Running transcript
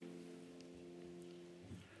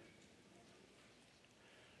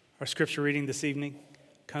Our scripture reading this evening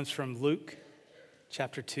comes from Luke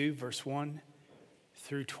chapter 2, verse 1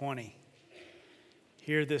 through 20.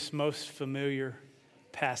 Hear this most familiar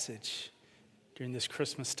passage during this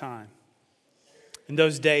Christmas time. In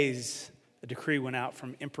those days, a decree went out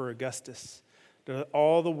from Emperor Augustus that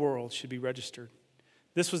all the world should be registered.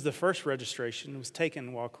 This was the first registration. It was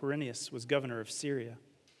taken while Quirinius was governor of Syria.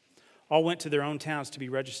 All went to their own towns to be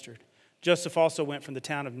registered. Joseph also went from the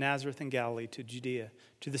town of Nazareth in Galilee to Judea,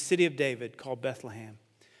 to the city of David called Bethlehem,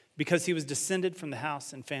 because he was descended from the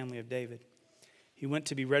house and family of David. He went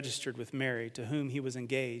to be registered with Mary, to whom he was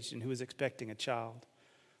engaged and who was expecting a child.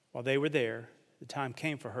 While they were there, the time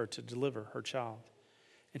came for her to deliver her child.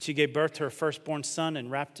 And she gave birth to her firstborn son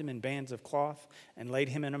and wrapped him in bands of cloth and laid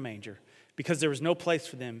him in a manger, because there was no place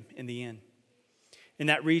for them in the inn. In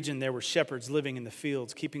that region there were shepherds living in the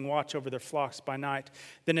fields, keeping watch over their flocks by night.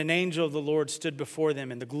 Then an angel of the Lord stood before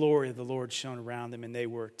them, and the glory of the Lord shone around them, and they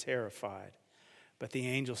were terrified. But the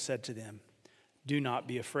angel said to them, "Do not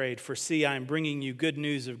be afraid, for see, I am bringing you good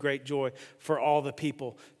news of great joy for all the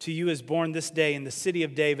people. To you is born this day in the city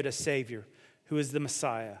of David a Savior, who is the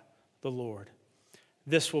Messiah, the Lord.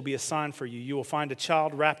 This will be a sign for you. You will find a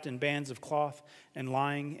child wrapped in bands of cloth and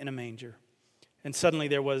lying in a manger." And suddenly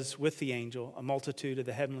there was with the angel a multitude of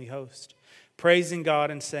the heavenly host, praising God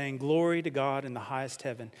and saying, "Glory to God in the highest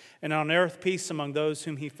heaven, and on earth peace among those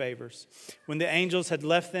whom he favors." When the angels had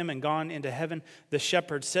left them and gone into heaven, the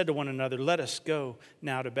shepherds said to one another, "Let us go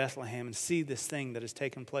now to Bethlehem and see this thing that has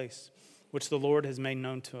taken place, which the Lord has made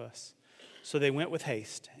known to us." So they went with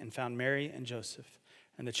haste and found Mary and Joseph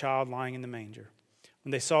and the child lying in the manger. When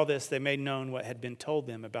they saw this, they made known what had been told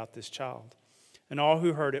them about this child. And all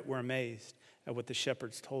who heard it were amazed at what the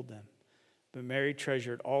shepherds told them. But Mary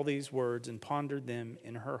treasured all these words and pondered them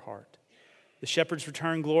in her heart. The shepherds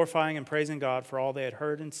returned, glorifying and praising God for all they had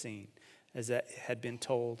heard and seen, as that had been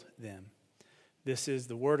told them. This is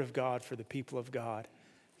the word of God for the people of God.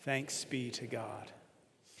 Thanks be to God.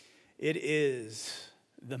 It is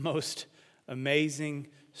the most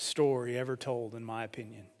amazing story ever told, in my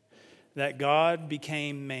opinion, that God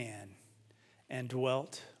became man and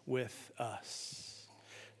dwelt with us.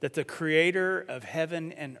 That the creator of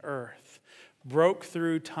heaven and earth broke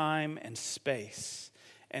through time and space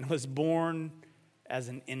and was born as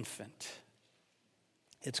an infant.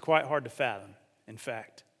 It's quite hard to fathom, in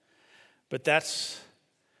fact. But that's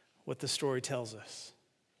what the story tells us.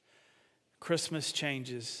 Christmas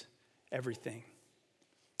changes everything.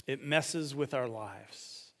 It messes with our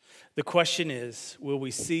lives. The question is, will we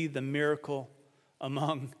see the miracle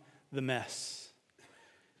among the mess?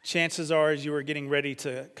 Chances are, as you were getting ready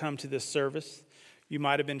to come to this service, you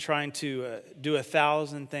might have been trying to do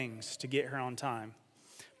 1,000 things to get here on time.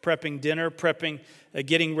 Prepping dinner,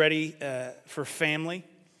 getting ready for family,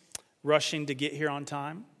 rushing to get here on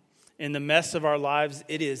time. In the mess of our lives,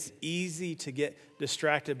 it is easy to get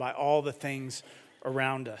distracted by all the things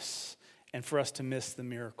around us and for us to miss the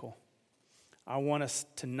miracle. I want us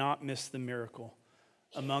to not miss the miracle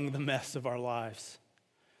among the mess of our lives.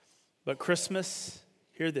 But Christmas,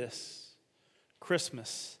 hear this,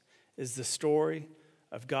 Christmas is the story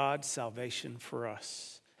of God's salvation for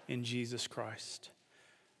us in Jesus Christ.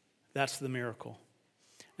 That's the miracle.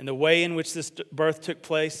 And the way in which this birth took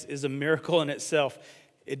place is a miracle in itself.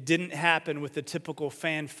 It didn't happen with the typical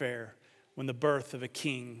fanfare when the birth of a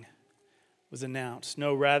king was announced.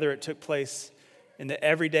 No, rather it took place in the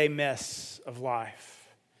everyday mess of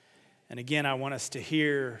life. And again, I want us to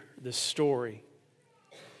hear this story.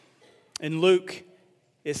 In Luke,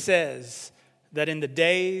 it says that in the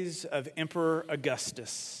days of Emperor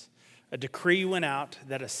Augustus, a decree went out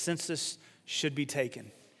that a census should be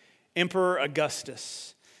taken. Emperor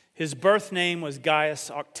Augustus. His birth name was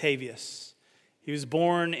Gaius Octavius. He was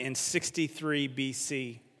born in 63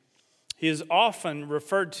 BC. He is often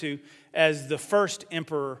referred to as the first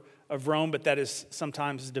emperor of Rome, but that is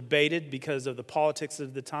sometimes debated because of the politics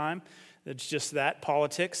of the time. It's just that,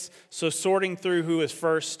 politics. So sorting through who is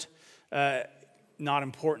first, not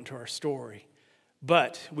important to our story.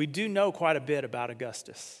 But we do know quite a bit about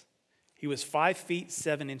Augustus. He was 5 feet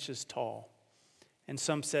 7 inches tall, and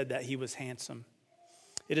some said that he was handsome.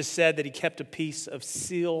 It is said that he kept a piece of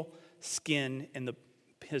seal skin in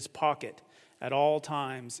his pocket at all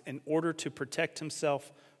times in order to protect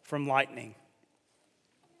himself from lightning.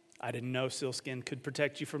 I didn't know sealskin could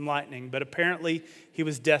protect you from lightning, but apparently he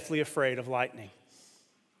was deathly afraid of lightning.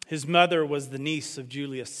 His mother was the niece of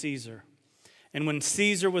Julius Caesar. And when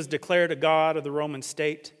Caesar was declared a god of the Roman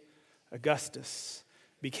state, Augustus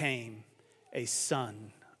became a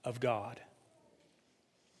son of God.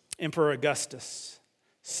 Emperor Augustus,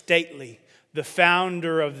 stately, the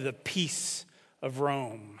founder of the peace of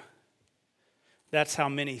Rome, That's how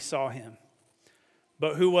many saw him.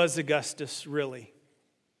 But who was Augustus really?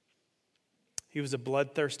 He was a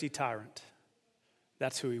bloodthirsty tyrant.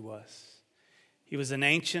 That's who he was. He was an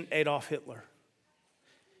ancient Adolf Hitler.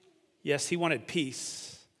 Yes, he wanted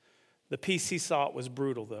peace. The peace he sought was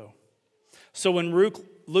brutal, though. So when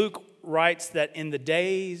Luke writes that in the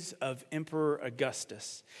days of Emperor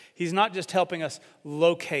Augustus, he's not just helping us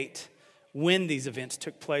locate when these events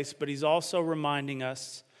took place, but he's also reminding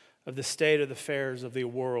us of the state of the affairs of the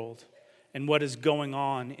world and what is going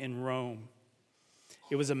on in Rome.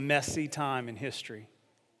 It was a messy time in history.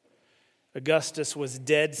 Augustus was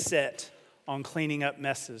dead set on cleaning up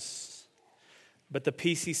messes, but the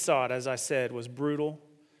peace he sought, as I said, was brutal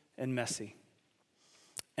and messy.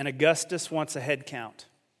 And Augustus wants a head count.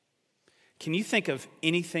 Can you think of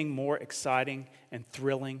anything more exciting and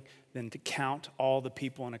thrilling than to count all the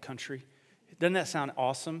people in a country? Doesn't that sound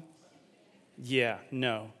awesome? Yeah,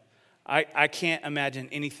 no. I can't imagine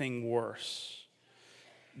anything worse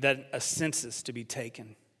than a census to be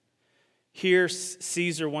taken. Here,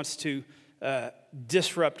 Caesar wants to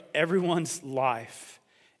disrupt everyone's life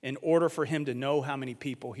in order for him to know how many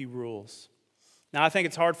people he rules. Now, I think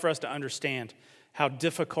it's hard for us to understand how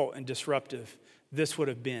difficult and disruptive this would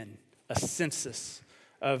have been, a census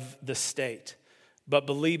of the state. But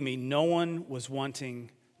believe me, no one was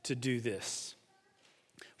wanting to do this.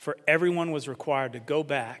 For everyone was required to go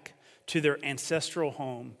back to their ancestral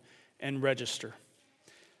home and register.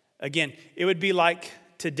 Again, it would be like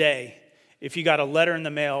today if you got a letter in the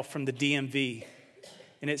mail from the DMV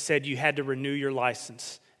and it said you had to renew your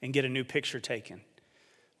license and get a new picture taken.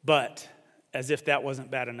 But as if that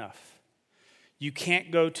wasn't bad enough, you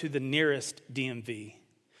can't go to the nearest DMV.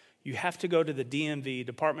 You have to go to the DMV,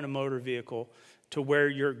 Department of Motor Vehicle, to where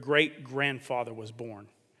your great-grandfather was born.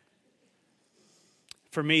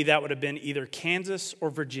 For me, that would have been either Kansas or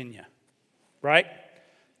Virginia, right?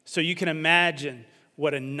 So you can imagine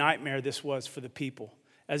what a nightmare this was for the people.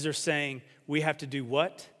 As they're saying, we have to do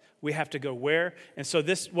what? We have to go where? And so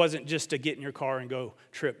this wasn't just a get in your car and go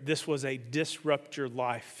trip. This was a disrupt your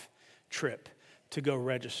life trip to go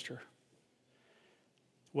register.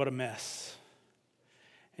 What a mess.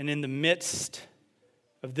 And in the midst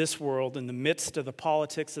of this world, in the midst of the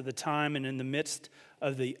politics of the time, and in the midst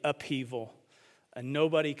of the upheaval, a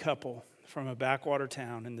nobody couple from a backwater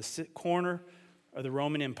town in the corner of the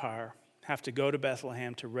Roman Empire have to go to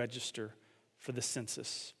Bethlehem to register for the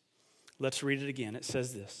census. Let's read it again. It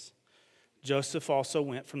says this: Joseph also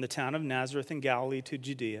went from the town of Nazareth in Galilee to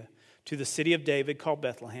Judea, to the city of David called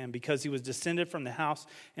Bethlehem, because he was descended from the house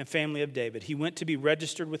and family of David. He went to be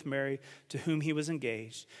registered with Mary, to whom he was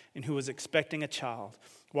engaged, and who was expecting a child.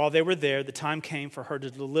 While they were there, the time came for her to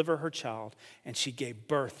deliver her child, and she gave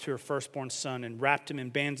birth to her firstborn son and wrapped him in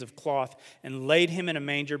bands of cloth and laid him in a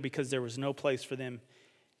manger because there was no place for them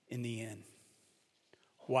in the inn.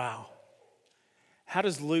 Wow. How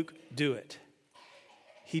does Luke do it?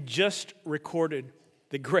 He just recorded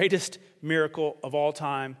the greatest miracle of all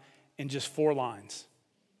time in just 4 lines,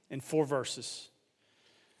 in 4 verses.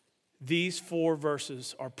 These 4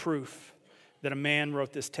 verses are proof that a man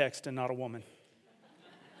wrote this text and not a woman.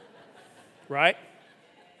 Right?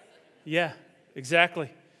 Yeah,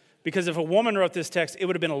 exactly. Because if a woman wrote this text, it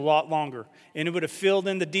would have been a lot longer, and it would have filled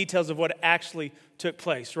in the details of what actually took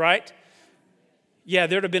place, right? Yeah,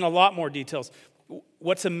 there would have been a lot more details.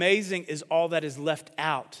 What's amazing is all that is left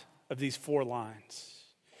out of these 4 lines.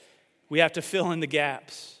 We have to fill in the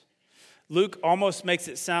gaps. Luke almost makes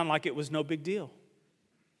it sound like it was no big deal.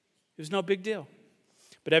 It was no big deal.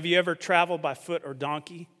 But have you ever traveled by foot or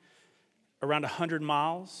donkey around 100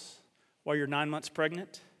 miles while you're 9 months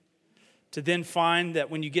pregnant? To then find that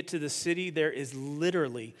when you get to the city, there is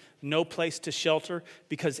literally no place to shelter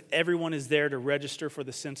because everyone is there to register for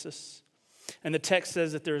the census. And the text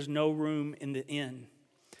says that there is no room in the inn.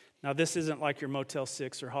 Now, this isn't like your Motel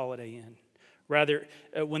 6 or Holiday Inn. Rather,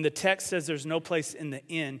 when the text says there's no place in the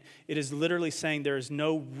inn, it is literally saying there is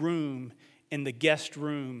no room in the guest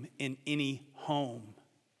room in any home.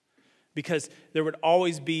 Because there would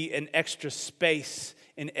always be an extra space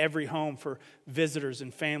in every home for visitors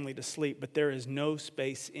and family to sleep, but there is no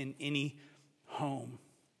space in any home.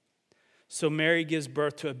 So Mary gives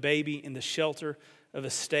birth to a baby in the shelter of a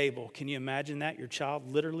stable. Can you imagine that? Your child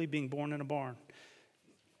literally being born in a barn.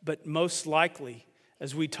 But most likely,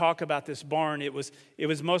 as we talk about this barn, it was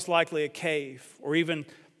most likely a cave, or even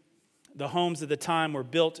the homes of the time were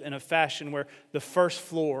built in a fashion where the first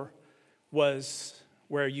floor was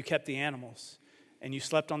where you kept the animals, and you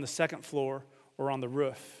slept on the second floor or on the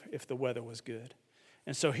roof if the weather was good.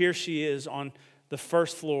 And so here she is on the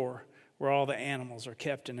first floor where all the animals are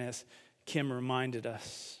kept, and as Kim reminded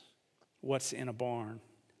us, what's in a barn.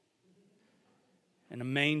 And a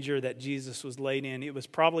manger that Jesus was laid in, it was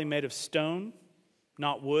probably made of stone,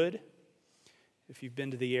 not wood. If you've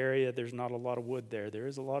been to the area, there's not a lot of wood there. There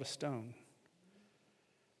is a lot of stone.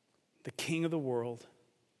 The King of the world,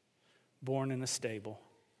 born in a stable,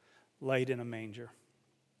 laid in a manger.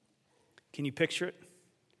 Can you picture it?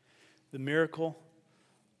 The miracle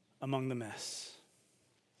among the mess.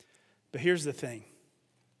 But here's the thing.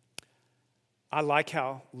 I like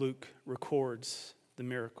how Luke records the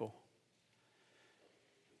miracle.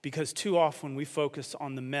 Because too often we focus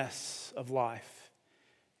on the mess of life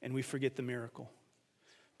and we forget the miracle.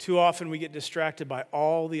 Too often we get distracted by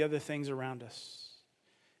all the other things around us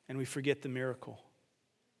and we forget the miracle.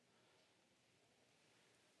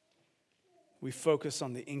 We focus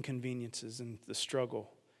on the inconveniences and the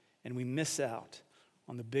struggle and we miss out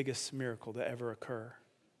on the biggest miracle to ever occur.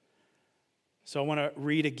 So I want to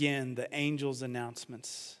read again the angel's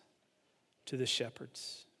announcements to the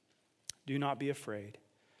shepherds. Do not be afraid,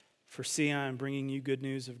 for see, I am bringing you good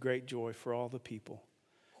news of great joy for all the people.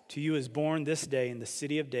 To you is born this day in the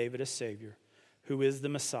city of David a Savior, who is the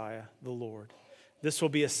Messiah, the Lord. This will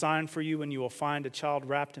be a sign for you, and you will find a child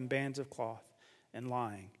wrapped in bands of cloth and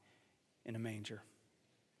lying in a manger.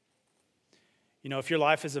 You know, if your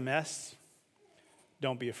life is a mess,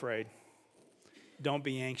 don't be afraid. Don't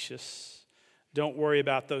be anxious. Don't worry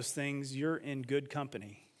about those things. You're in good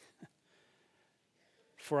company.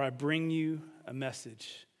 For I bring you a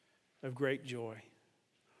message of great joy.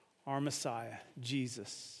 Our Messiah,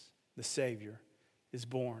 Jesus, the Savior, is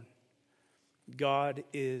born. God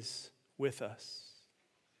is with us.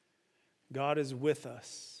 God is with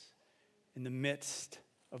us in the midst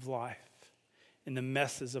of life, in the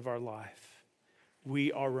messes of our life.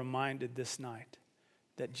 We are reminded this night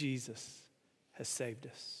that Jesus has saved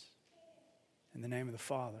us. In the name of the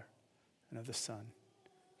Father, and of the Son,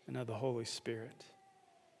 and of the Holy Spirit.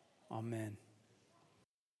 Amen.